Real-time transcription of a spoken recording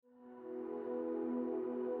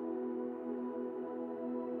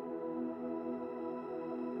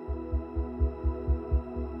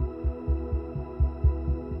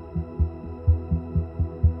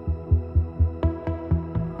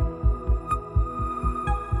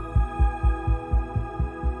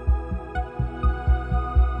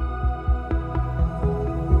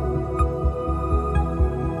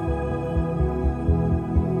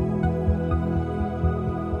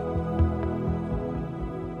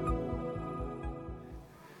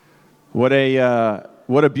What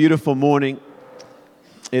a beautiful morning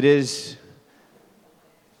it is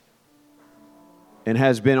and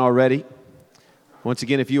has been already. Once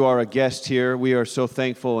again, if you are a guest here, we are so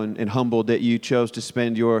thankful and humbled that you chose to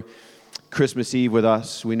spend your Christmas Eve with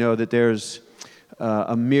us. We know that there's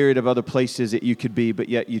a myriad of other places that you could be, but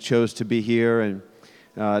yet you chose to be here, and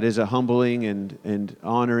it is a humbling and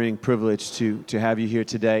honoring privilege to have you here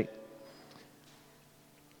today.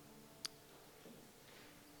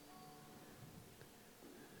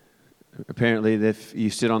 Apparently, if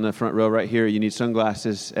you sit on the front row right here, you need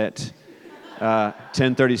sunglasses at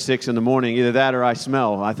 10:36 in the morning. Either that or I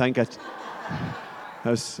smell. I think I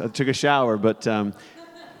took a shower, but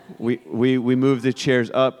we moved the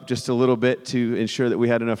chairs up just a little bit to ensure that we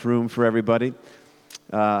had enough room for everybody.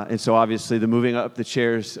 And so obviously the moving up the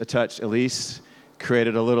chairs a touch at least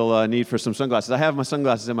created a little need for some sunglasses. I have my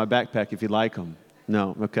sunglasses in my backpack if you'd like them.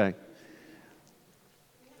 No? Okay.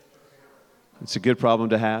 It's a good problem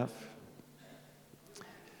to have.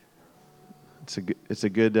 It's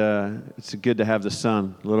good to have the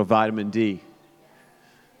sun, a little vitamin D.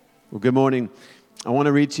 Well, good morning. I want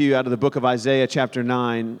to read to you out of the book of Isaiah chapter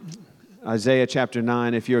 9. Isaiah chapter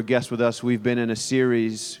 9, if you're a guest with us, we've been in a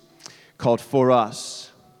series called For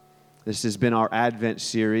Us. This has been our Advent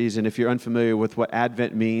series, and if you're unfamiliar with what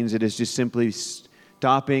Advent means, it is just simply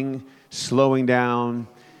stopping, slowing down,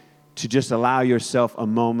 to just allow yourself a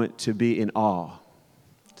moment to be in awe,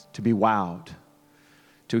 to be wowed,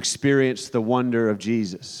 to experience the wonder of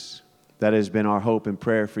Jesus. That has been our hope and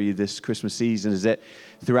prayer for you this Christmas season, is that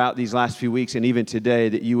throughout these last few weeks and even today,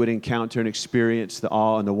 that you would encounter and experience the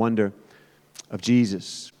awe and the wonder of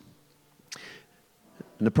Jesus.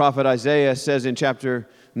 And the prophet Isaiah says in chapter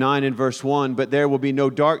 9 and verse 1, "But there will be no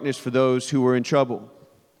darkness for those who were in trouble."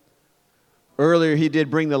 Earlier, he did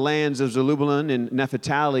bring the lands of Zebulun and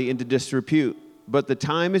Naphtali into disrepute, but the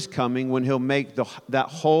time is coming when he'll make that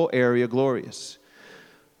whole area glorious.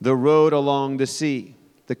 The road along the sea,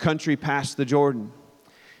 the country past the Jordan,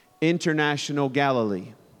 international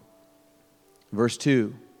Galilee. Verse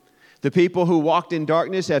 2, "The people who walked in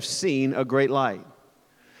darkness have seen a great light.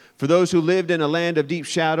 For those who lived in a land of deep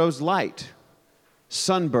shadows, light,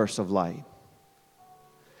 sunbursts of light.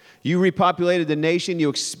 You repopulated the nation, you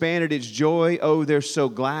expanded its joy. Oh, they're so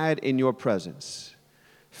glad in your presence."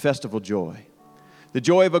 Festival joy. The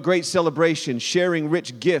joy of a great celebration, sharing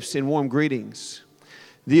rich gifts and warm greetings.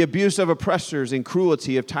 The abuse of oppressors and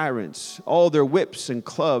cruelty of tyrants, all their whips and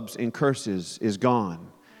clubs and curses is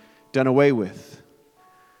gone, done away with.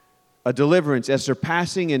 A deliverance as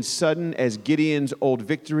surpassing and sudden as Gideon's old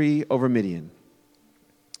victory over Midian.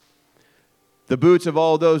 The boots of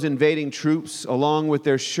all those invading troops, along with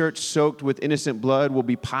their shirts soaked with innocent blood, will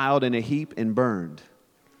be piled in a heap and burned.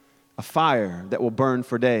 A fire that will burn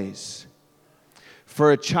for days.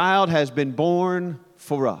 For a child has been born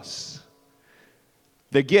for us.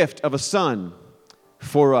 The gift of a son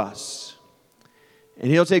for us.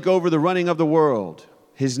 And he'll take over the running of the world.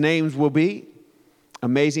 His names will be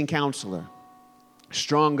Amazing Counselor,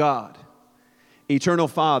 Strong God, Eternal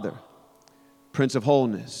Father, Prince of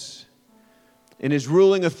Wholeness. And his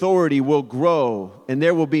ruling authority will grow, and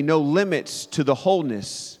there will be no limits to the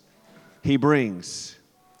wholeness he brings.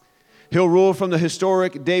 He'll rule from the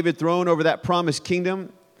historic David throne over that promised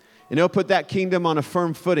kingdom, and he'll put that kingdom on a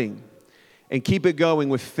firm footing and keep it going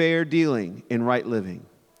with fair dealing and right living,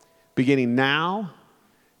 beginning now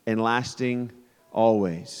and lasting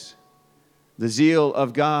always. The zeal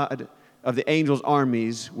of God, of the angels'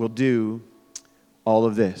 armies, will do all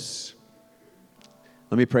of this.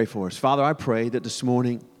 Let me pray for us. Father, I pray that this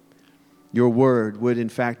morning your word would in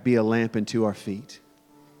fact be a lamp unto our feet.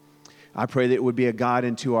 I pray that it would be a guide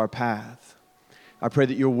into our path. I pray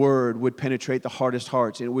that your word would penetrate the hardest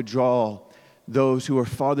hearts and it would draw those who are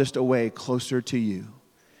farthest away closer to you.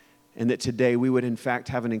 And that today we would in fact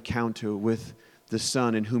have an encounter with the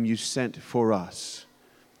Son in whom you sent for us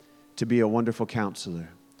to be a wonderful counselor,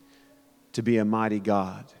 to be a mighty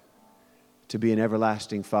God, to be an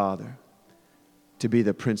everlasting Father, to be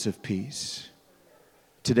the Prince of Peace.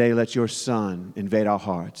 Today let your Son invade our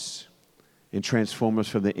hearts and transform us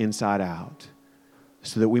from the inside out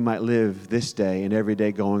so that we might live this day and every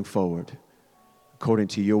day going forward according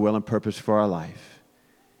to your will and purpose for our life.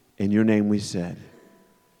 In your name we said,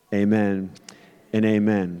 amen and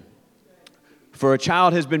amen. For a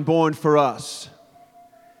child has been born for us,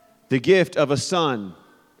 the gift of a son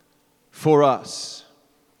for us.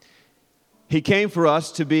 He came for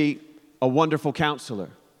us to be a wonderful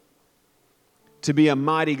counselor, to be a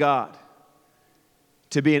mighty God,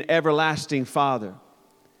 to be an everlasting Father,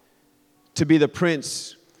 to be the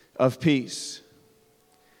Prince of Peace.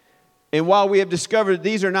 And while we have discovered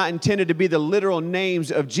these are not intended to be the literal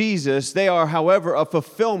names of Jesus, they are, however, a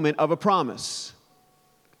fulfillment of a promise.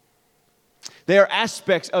 They are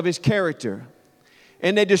aspects of his character.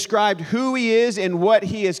 And they described who he is and what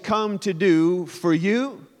he has come to do for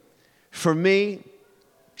you, for me,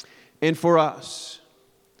 and for us.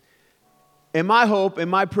 And my hope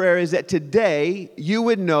and my prayer is that today you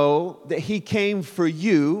would know that he came for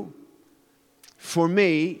you, for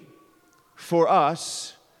me, for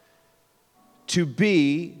us, to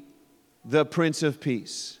be the Prince of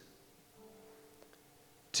Peace.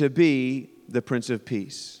 To be the Prince of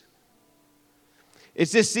Peace.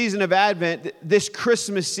 It's this season of Advent, this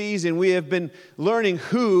Christmas season, we have been learning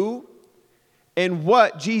who and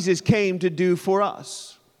what Jesus came to do for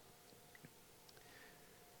us.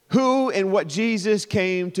 Who and what Jesus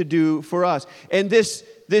came to do for us. And this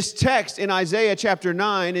text in Isaiah chapter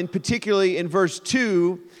 9, and particularly in verse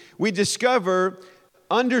 2, we discover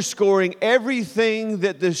underscoring everything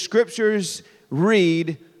that the scriptures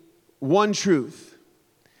read, one truth.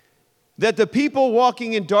 That the people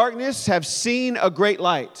walking in darkness have seen a great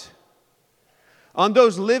light. On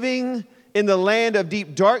those living in the land of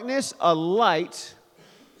deep darkness, a light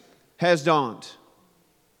has dawned.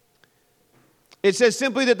 It says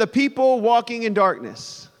simply that the people walking in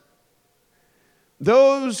darkness,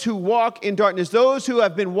 those who walk in darkness, those who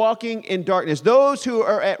have been walking in darkness, those who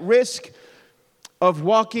are at risk of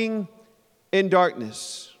walking in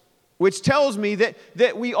darkness, which tells me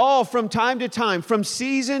that we all from time to time, from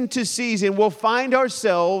season to season, will find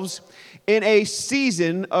ourselves in a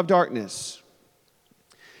season of darkness.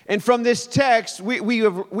 And from this text, we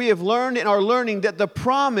have learned and are learning that the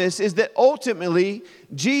promise is that ultimately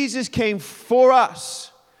Jesus came for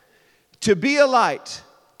us to be a light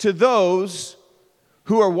to those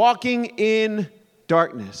who are walking in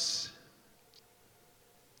darkness.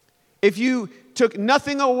 If you took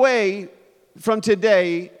nothing away from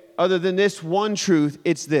today other than this one truth,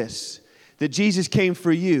 it's this: that Jesus came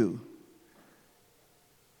for you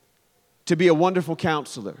to be a wonderful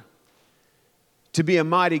counselor, to be a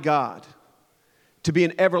mighty God, to be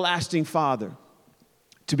an everlasting Father,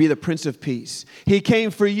 to be the Prince of Peace. He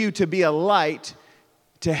came for you to be a light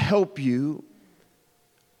to help you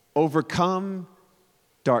overcome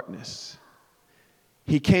darkness.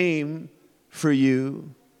 He came for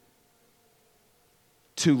you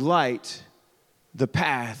to light the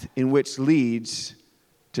path in which leads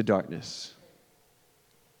to darkness.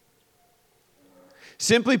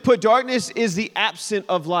 Simply put, darkness is the absence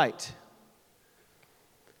of light.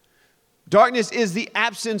 Darkness is the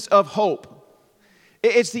absence of hope.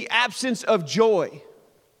 It's the absence of joy.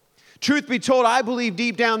 Truth be told, I believe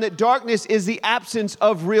deep down that darkness is the absence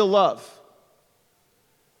of real love.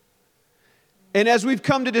 And as we've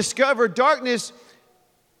come to discover, darkness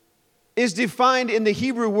is defined in the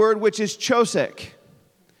Hebrew word, which is chosek.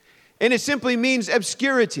 And it simply means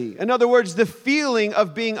obscurity. In other words, the feeling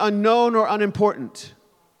of being unknown or unimportant.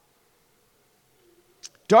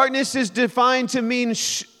 Darkness is defined to mean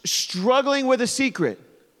struggling with a secret.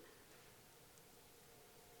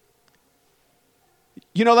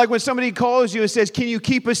 You know, like when somebody calls you and says, "Can you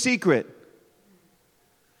keep a secret?"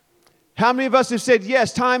 How many of us have said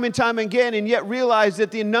yes time and time again, and yet realize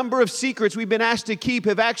that the number of secrets we've been asked to keep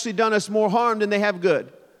have actually done us more harm than they have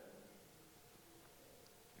good?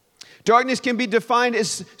 Darkness can be defined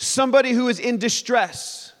as somebody who is in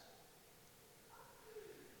distress.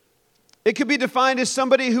 It could be defined as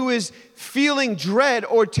somebody who is feeling dread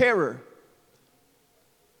or terror.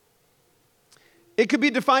 It could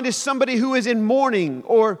be defined as somebody who is in mourning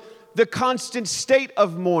or the constant state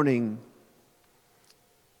of mourning.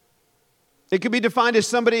 It could be defined as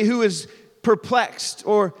somebody who is perplexed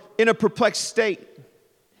or in a perplexed state.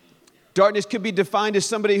 Darkness could be defined as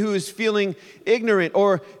somebody who is feeling ignorant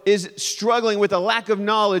or is struggling with a lack of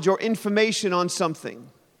knowledge or information on something.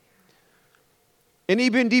 And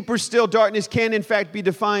even deeper still, darkness can in fact be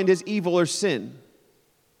defined as evil or sin,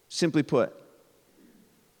 simply put.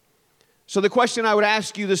 So the question I would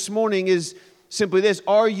ask you this morning is simply this: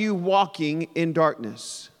 are you walking in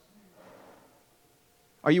darkness?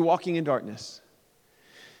 Are you walking in darkness?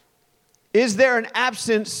 Is there an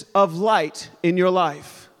absence of light in your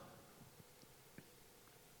life?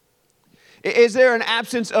 Is there an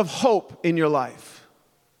absence of hope in your life?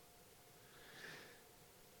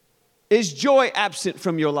 Is joy absent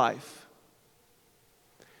from your life?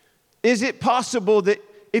 Is it possible that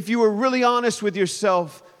if you were really honest with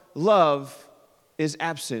yourself, love is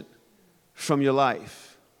absent from your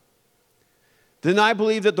life? Then I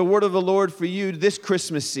believe that the word of the Lord for you this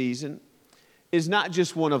Christmas season is not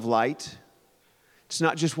just one of light. It's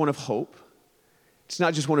not just one of hope. It's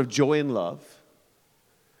not just one of joy and love.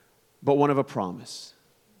 but one of a promise.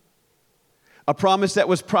 A promise that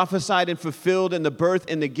was prophesied and fulfilled in the birth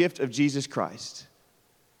and the gift of Jesus Christ.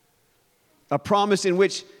 A promise in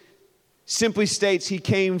which simply states he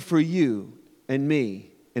came for you and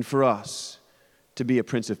me and for us to be a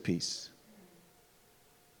Prince of Peace.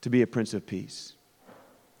 To be a Prince of Peace.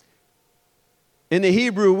 In the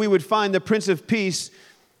Hebrew, we would find the Prince of Peace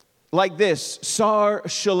like this: Sar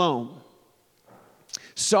Shalom.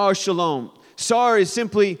 Sar Shalom. Sar is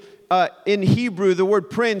simply, in Hebrew, the word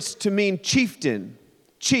prince to mean chieftain,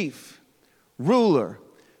 chief, ruler,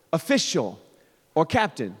 official, or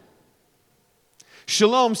captain.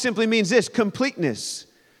 Shalom simply means this: completeness,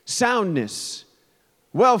 soundness,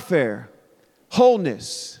 welfare,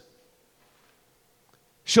 wholeness.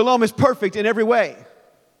 Shalom is perfect in every way.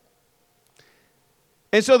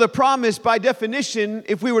 And so the promise, by definition,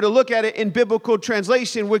 if we were to look at it in biblical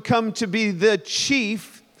translation, would come to be the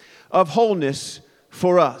chief of wholeness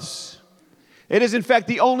for us. It is, in fact,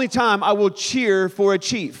 the only time I will cheer for a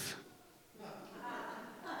chief.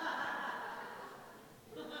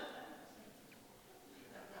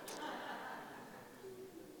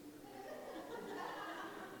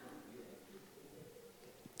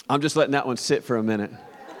 I'm just letting that one sit for a minute.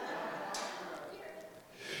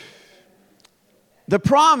 The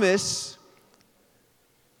promise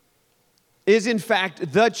is, in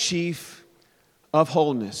fact, the chief of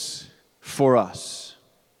wholeness for us.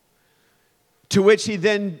 To which he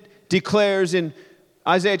then declares in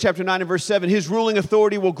Isaiah chapter 9 and verse 7, his ruling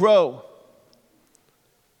authority will grow.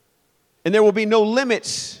 And there will be no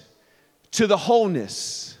limits to the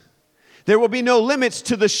wholeness. There will be no limits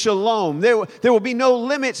to the shalom. There will be no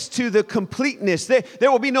limits to the completeness.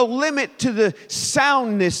 There will be no limit to the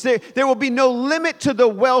soundness. There will be no limit to the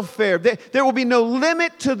welfare. There will be no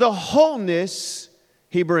limit to the wholeness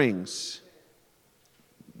he brings.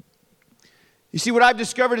 You see, what I've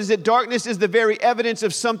discovered is that darkness is the very evidence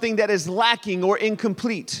of something that is lacking or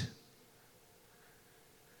incomplete.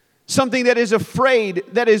 Something that is afraid,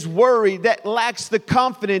 that is worried, that lacks the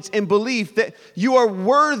confidence and belief that you are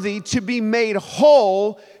worthy to be made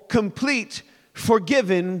whole, complete,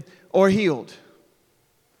 forgiven, or healed.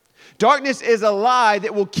 Darkness is a lie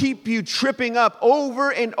that will keep you tripping up over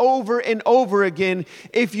and over and over again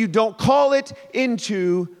if you don't call it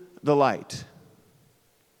into the light.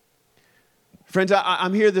 Friends,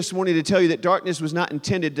 I'm here this morning to tell you that darkness was not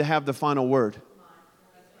intended to have the final word.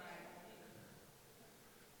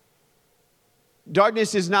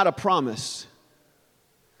 Darkness is not a promise.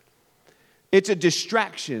 It's a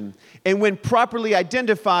distraction. And when properly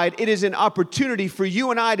identified, it is an opportunity for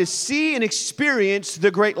you and I to see and experience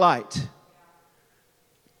the great light.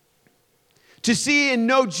 To see and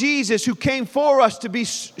know Jesus, who came for us to be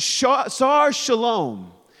Sar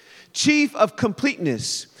Shalom, chief of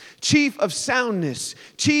completeness, chief of soundness,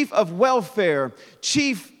 chief of welfare,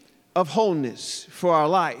 chief of wholeness for our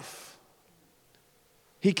life.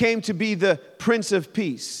 He came to be the Prince of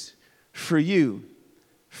Peace for you,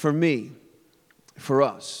 for me, for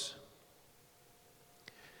us.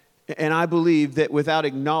 And I believe that without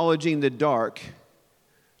acknowledging the dark,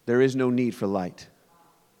 there is no need for light.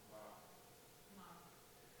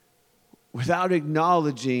 Without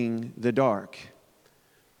acknowledging the dark,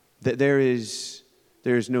 that there is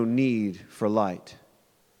no need for light.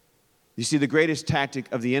 You see, the greatest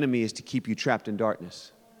tactic of the enemy is to keep you trapped in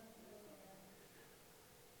darkness.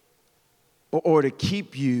 Or to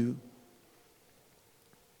keep you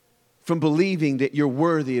from believing that you're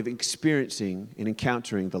worthy of experiencing and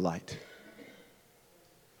encountering the light.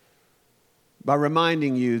 By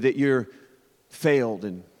reminding you that you're failed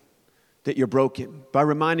and that you're broken. By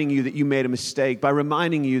reminding you that you made a mistake. By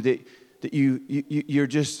reminding you that you're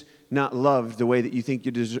just not loved the way that you think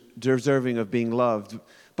you're deserving of being loved.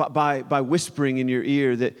 By whispering in your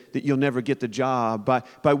ear that you'll never get the job.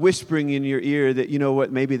 By whispering in your ear that, you know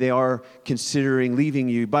what, maybe they are considering leaving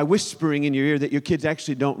you. By whispering in your ear that your kids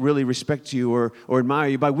actually don't really respect you or admire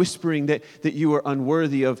you. By whispering that you are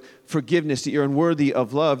unworthy of forgiveness, that you're unworthy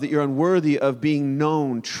of love, that you're unworthy of being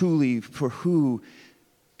known truly for who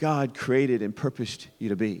God created and purposed you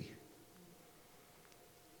to be.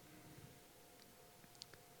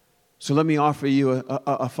 So let me offer you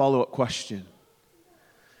a follow-up question.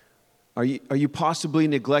 Are you possibly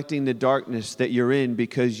neglecting the darkness that you're in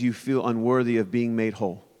because you feel unworthy of being made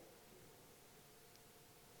whole?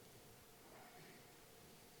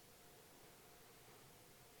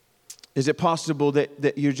 Is it possible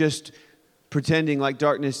that you're just pretending like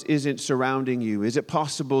darkness isn't surrounding you? Is it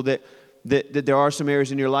possible that there are some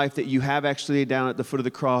areas in your life that you have actually laid down at the foot of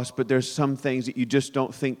the cross, but there's some things that you just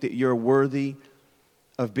don't think that you're worthy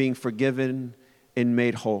of being forgiven and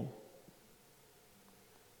made whole?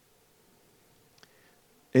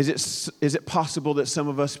 Is it possible that some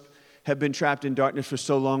of us have been trapped in darkness for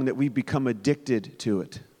so long that we've become addicted to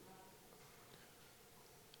it?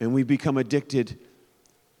 And we become addicted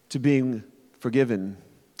to being forgiven,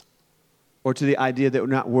 or to the idea that we're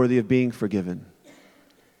not worthy of being forgiven.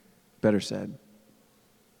 Better said.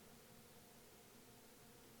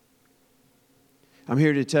 I'm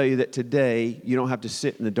here to tell you that today you don't have to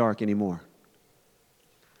sit in the dark anymore.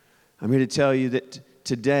 I'm here to tell you that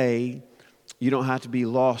today you don't have to be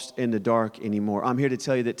lost in the dark anymore. I'm here to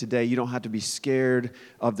tell you that today you don't have to be scared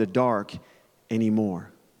of the dark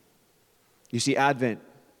anymore. You see, Advent,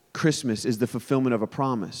 Christmas, is the fulfillment of a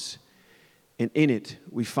promise. And in it,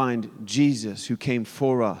 we find Jesus who came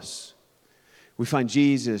for us. We find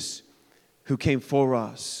Jesus who came for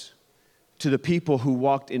us, to the people who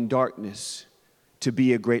walked in darkness, to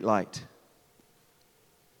be a great light.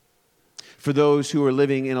 For those who are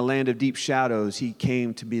living in a land of deep shadows, he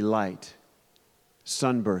came to be light,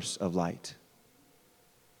 sunbursts of light.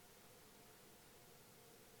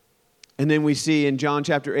 And then we see in John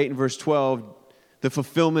chapter 8 and verse 12, the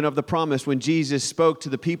fulfillment of the promise when Jesus spoke to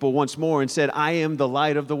the people once more and said, I am the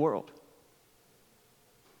light of the world.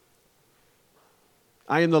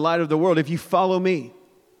 I am the light of the world. If you follow me,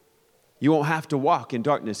 you won't have to walk in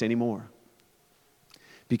darkness anymore,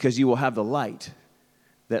 because you will have the light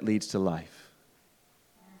that leads to life.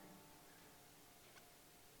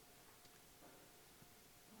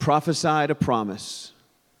 Prophesied a promise.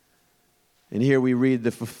 And here we read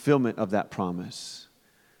the fulfillment of that promise.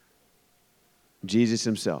 Jesus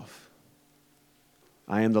himself.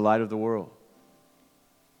 I am the light of the world.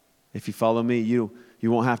 If you follow me, you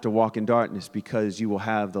won't have to walk in darkness, because you will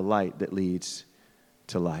have the light that leads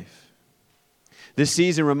to life. This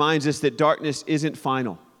season reminds us that darkness isn't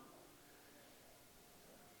final.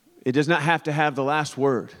 It does not have to have the last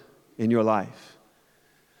word in your life.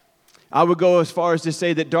 I would go as far as to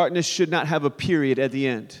say that darkness should not have a period at the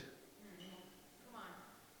end.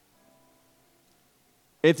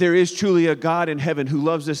 If there is truly a God in heaven who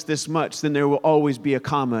loves us this much, then there will always be a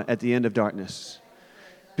comma at the end of darkness.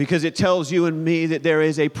 Because it tells you and me that there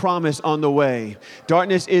is a promise on the way.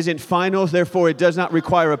 Darkness isn't final, therefore it does not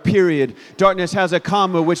require a period. Darkness has a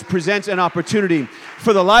comma, which presents an opportunity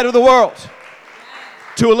for the light of the world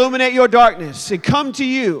to illuminate your darkness and come to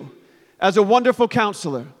you as a wonderful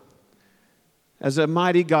counselor, as a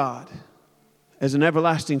mighty God, as an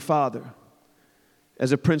everlasting Father,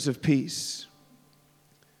 as a Prince of Peace.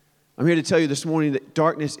 I'm here to tell you this morning that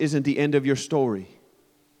darkness isn't the end of your story.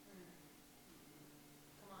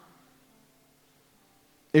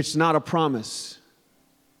 It's not a promise.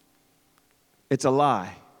 It's a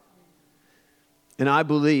lie. And I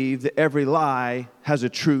believe that every lie has a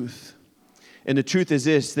truth. And the truth is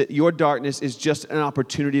this, that your darkness is just an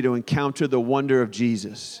opportunity to encounter the wonder of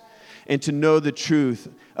Jesus and to know the truth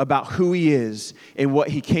about who he is and what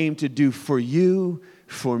he came to do for you,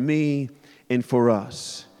 for me, and for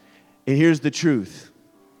us. And here's the truth.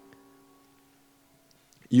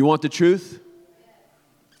 You want the truth?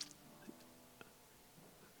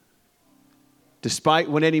 Despite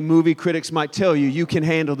what any movie critics might tell you, you can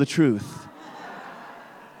handle the truth.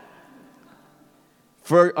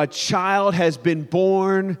 For a child has been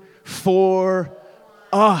born for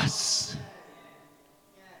us.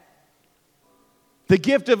 The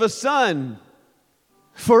gift of a son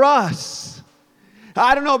for us.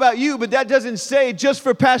 I don't know about you, but that doesn't say just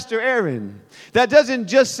for Pastor Aaron. That doesn't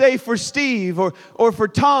just say for Steve or for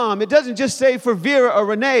Tom. It doesn't just say for Vera or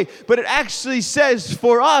Renee, but it actually says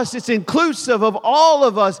for us. It's inclusive of all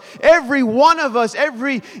of us. Every one of us,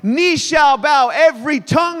 every knee shall bow, every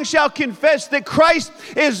tongue shall confess that Christ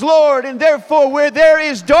is Lord. And therefore, where there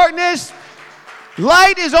is darkness,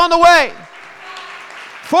 light is on the way.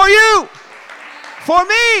 For you, for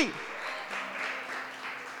me,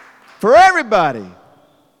 for everybody.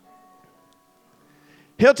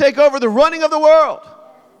 He'll take over the running of the world.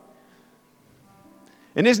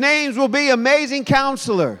 And his names will be Amazing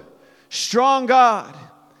Counselor, Strong God,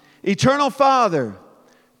 Eternal Father,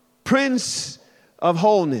 Prince of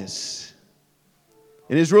Wholeness.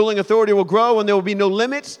 And his ruling authority will grow, and there will be no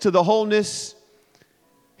limits to the wholeness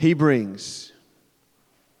he brings.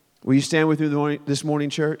 Will you stand with me this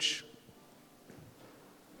morning, church?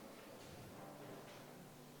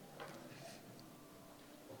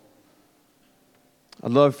 I'd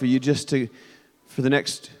love for you just to, for the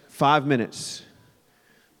next 5 minutes,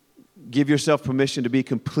 give yourself permission to be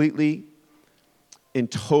completely and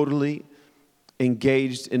totally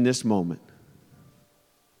engaged in this moment.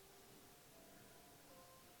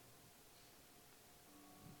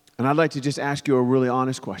 And I'd like to just ask you a really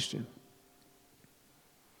honest question.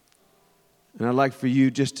 And I'd like for you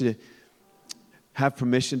just to have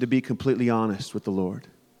permission to be completely honest with the Lord.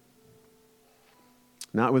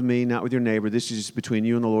 Not with me, not with your neighbor. This is just between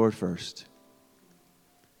you and the Lord first.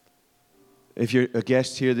 If you're a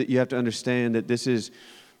guest here, that you have to understand that this is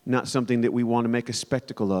not something that we want to make a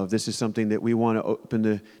spectacle of. This is something that we want to open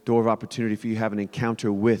the door of opportunity for you to have an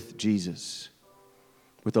encounter with Jesus,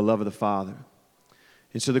 with the love of the Father.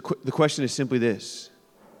 And so the question is simply this.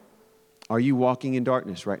 Are you walking in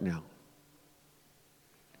darkness right now?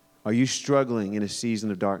 Are you struggling in a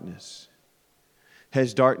season of darkness?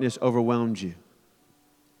 Has darkness overwhelmed you?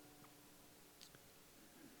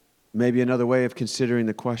 Maybe another way of considering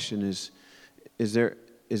the question is there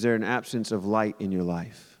an absence of light in your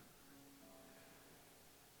life?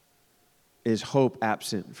 Is hope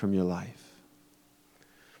absent from your life?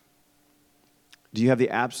 Do you have the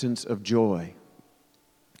absence of joy?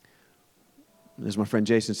 As my friend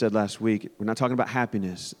Jason said last week, we're not talking about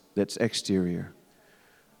happiness that's exterior.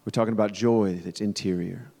 We're talking about joy that's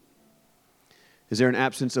interior. Is there an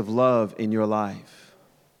absence of love in your life?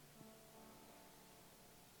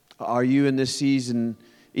 Are you in this season,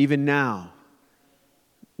 even now,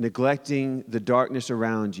 neglecting the darkness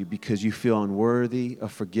around you because you feel unworthy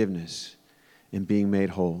of forgiveness and being made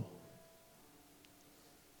whole?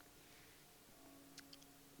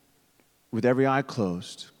 With every eye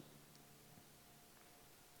closed,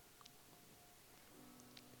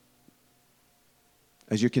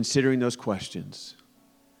 as you're considering those questions,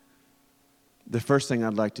 the first thing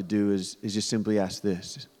I'd like to do is just simply ask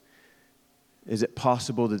this. Is it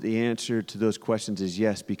possible that the answer to those questions is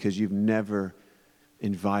yes, because you've never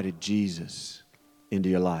invited Jesus into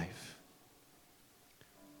your life?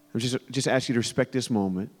 I would just ask you to respect this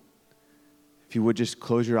moment. If you would just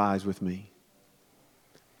close your eyes with me.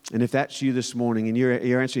 And if that's you this morning and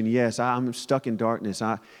you're answering yes, I'm stuck in darkness,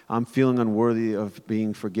 I'm feeling unworthy of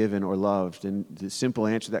being forgiven or loved, and the simple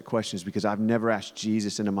answer to that question is because I've never asked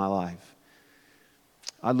Jesus into my life.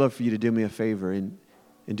 I'd love for you to do me a favor and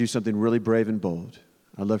do something really brave and bold.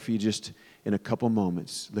 I'd love for you just in a couple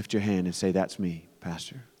moments, lift your hand and say, that's me,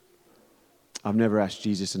 Pastor. I've never asked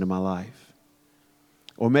Jesus into my life.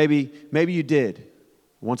 Or maybe you did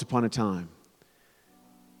once upon a time.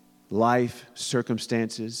 Life,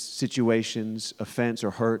 circumstances, situations, offense or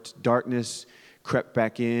hurt, darkness crept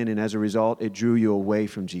back in, and as a result, it drew you away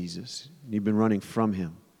from Jesus. You've been running from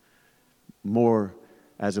him more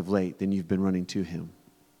as of late than you've been running to him.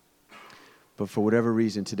 But for whatever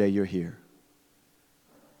reason, today you're here.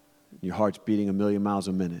 Your heart's beating 1,000,000 miles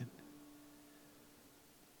a minute.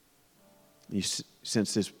 You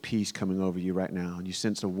sense this peace coming over you right now, and you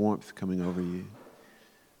sense a warmth coming over you.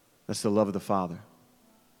 That's the love of the Father,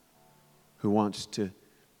 who wants to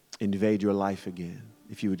invade your life again,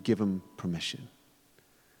 if you would give him permission.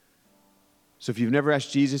 So if you've never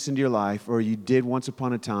asked Jesus into your life, or you did once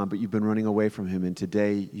upon a time, but you've been running away from him, and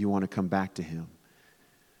today you want to come back to him,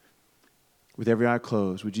 with every eye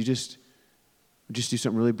closed, would you just do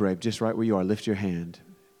something really brave, just right where you are? Lift your hand.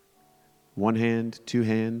 One hand, two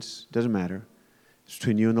hands, doesn't matter. It's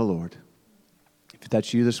between you and the Lord. If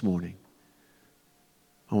that's you this morning,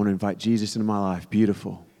 I want to invite Jesus into my life.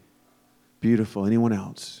 Beautiful. Beautiful. Anyone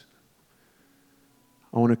else?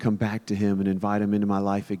 I want to come back to him and invite him into my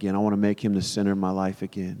life again. I want to make him the center of my life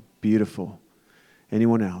again. Beautiful.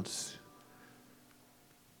 Anyone else?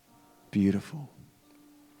 Beautiful.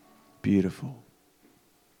 Beautiful.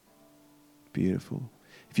 Beautiful.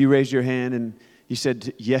 If you raised your hand and you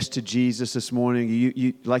said yes to Jesus this morning,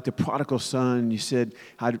 you like the prodigal son, you said,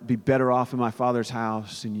 I'd be better off in my Father's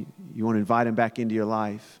house, and you want to invite him back into your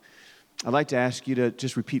life, I'd like to ask you to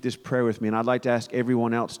just repeat this prayer with me, and I'd like to ask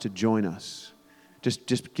everyone else to join us.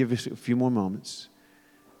 Just give us a few more moments.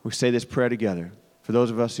 We'll say this prayer together. For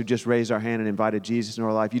those of us who just raised our hand and invited Jesus into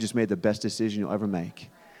our life, you just made the best decision you'll ever make.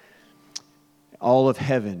 All of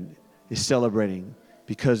heaven is celebrating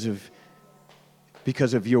because of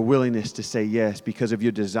your willingness to say yes, because of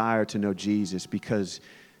your desire to know Jesus, because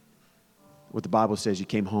what the Bible says, you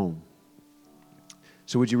came home.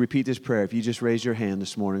 So would you repeat this prayer if you just raised your hand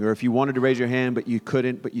this morning? Or if you wanted to raise your hand but you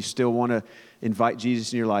couldn't, but you still want to invite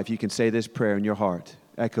Jesus in your life, you can say this prayer in your heart.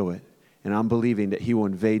 Echo it. And I'm believing that he will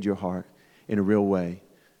invade your heart in a real way.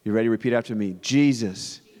 You ready to repeat after me?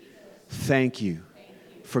 Jesus, thank you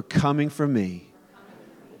for coming for me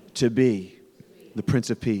to be the Prince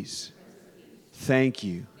of Peace. Thank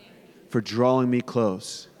you for drawing me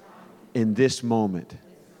close in this moment,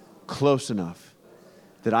 close enough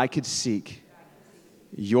that I could seek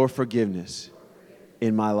your forgiveness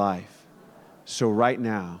in my life. So right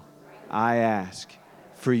now, I ask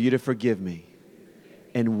for you to forgive me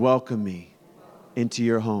and welcome me into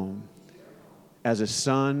your home as a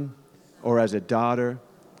son or as a daughter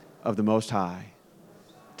of the Most High.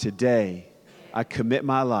 Today, I commit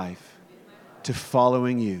my life to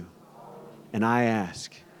following you. And I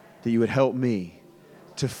ask that you would help me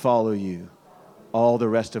to follow you all the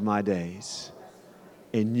rest of my days.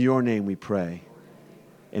 In your name we pray.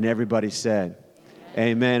 And everybody said,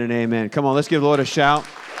 amen and amen. Come on, let's give the Lord a shout.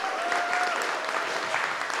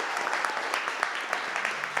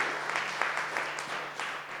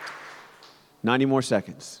 "90 more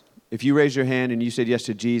seconds. If you raise your hand and you said yes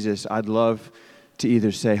to Jesus, I'd love to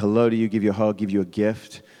either say hello to you, give you a hug, give you a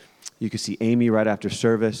gift. You can see Amy right after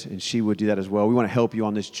service, and she would do that as well. We want to help you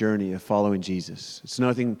on this journey of following Jesus. There's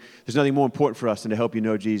nothing more important for us than to help you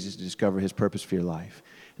know Jesus, to discover his purpose for your life.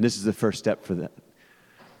 And this is the first step for that.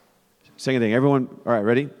 Second thing, everyone, all right,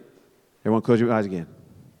 ready? Everyone close your eyes again.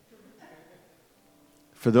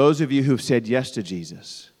 For those of you who've said yes to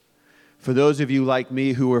Jesus, for those of you like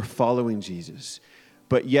me who are following Jesus,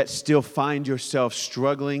 but yet still find yourself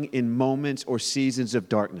struggling in moments or seasons of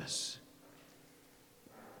darkness,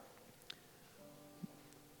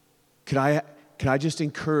 could I just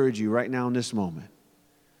encourage you right now in this moment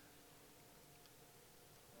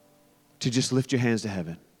to just lift your hands to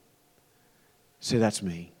heaven? Say, that's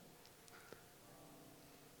me.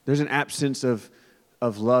 There's an absence of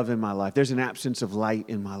love in my life. There's an absence of light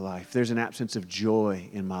in my life. There's an absence of joy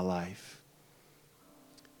in my life.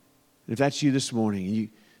 If that's you this morning,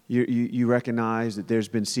 you recognize that there's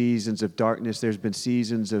been seasons of darkness, there's been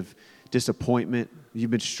seasons of disappointment,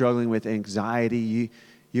 you've been struggling with anxiety,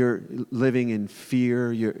 you're living in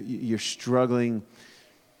fear, you're struggling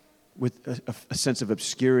with a sense of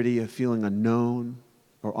obscurity, of feeling unknown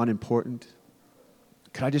or unimportant.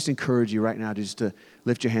 Could I just encourage you right now just to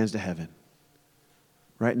lift your hands to heaven?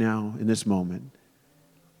 Right now, in this moment.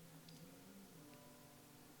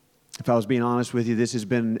 If I was being honest with you, this has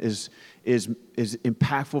been is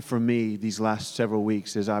impactful for me these last several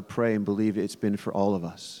weeks, as I pray and believe it's been for all of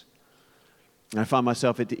us. And I find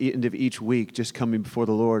myself at the end of each week just coming before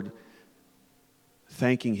the Lord,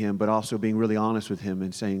 thanking him, but also being really honest with him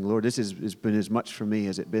and saying, Lord, this has been as much for me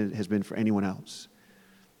as has been for anyone else.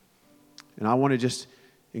 And I want to just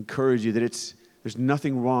encourage you that there's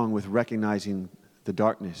nothing wrong with recognizing the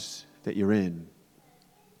darkness that you're in.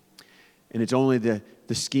 And it's only the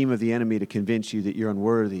scheme of the enemy to convince you that you're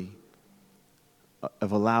unworthy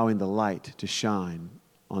of allowing the light to shine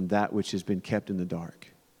on that which has been kept in the dark.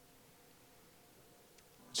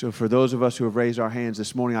 So for those of us who have raised our hands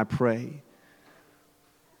this morning, I pray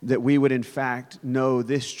that we would in fact know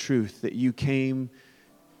this truth, that you came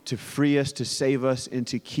to free us, to save us, and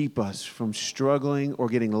to keep us from struggling or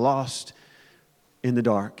getting lost in the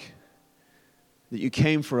dark. That you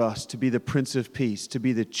came for us to be the Prince of Peace, to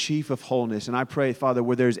be the Chief of Wholeness. And I pray, Father,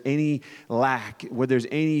 where there's any lack, where there's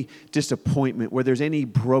any disappointment, where there's any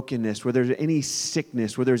brokenness, where there's any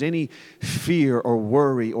sickness, where there's any fear or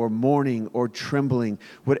worry or mourning or trembling,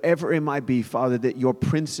 whatever it might be, Father, that your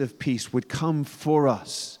Prince of Peace would come for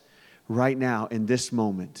us right now in this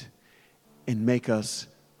moment and make us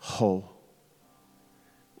whole,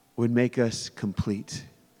 would make us complete.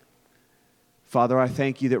 Father, I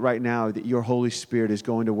thank you that right now that your Holy Spirit is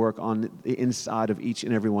going to work on the inside of each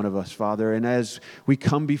and every one of us, Father. And as we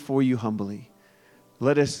come before you humbly,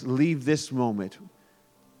 let us leave this moment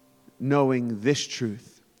knowing this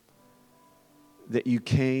truth, that you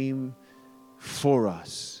came for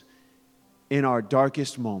us in our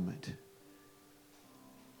darkest moment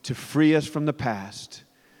to free us from the past,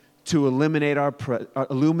 to illuminate our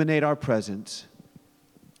present,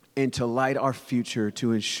 and to light our future,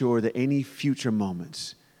 to ensure that any future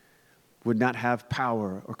moments would not have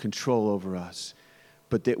power or control over us,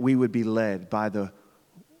 but that we would be led by the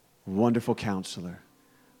wonderful Counselor,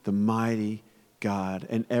 the mighty God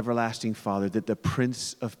and everlasting Father, that the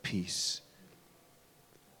Prince of Peace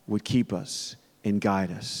would keep us and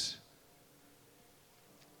guide us.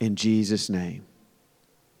 In Jesus' name,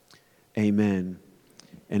 amen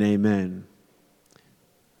and amen.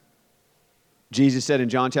 Jesus said in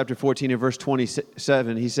John chapter 14 and verse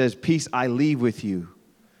 27, he says, peace I leave with you.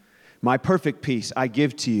 My perfect peace I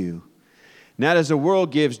give to you. Not as the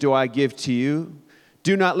world gives do I give to you.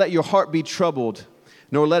 Do not let your heart be troubled,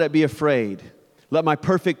 nor let it be afraid. Let my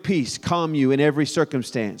perfect peace calm you in every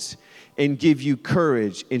circumstance and give you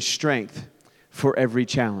courage and strength for every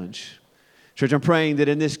challenge. Church, I'm praying that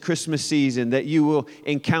in this Christmas season that you will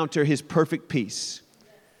encounter his perfect peace,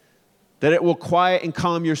 that it will quiet and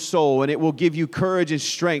calm your soul, and it will give you courage and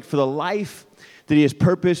strength for the life that he has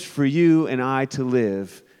purposed for you and I to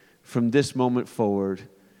live from this moment forward.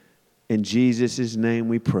 In Jesus' name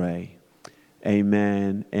we pray.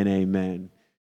 Amen and amen.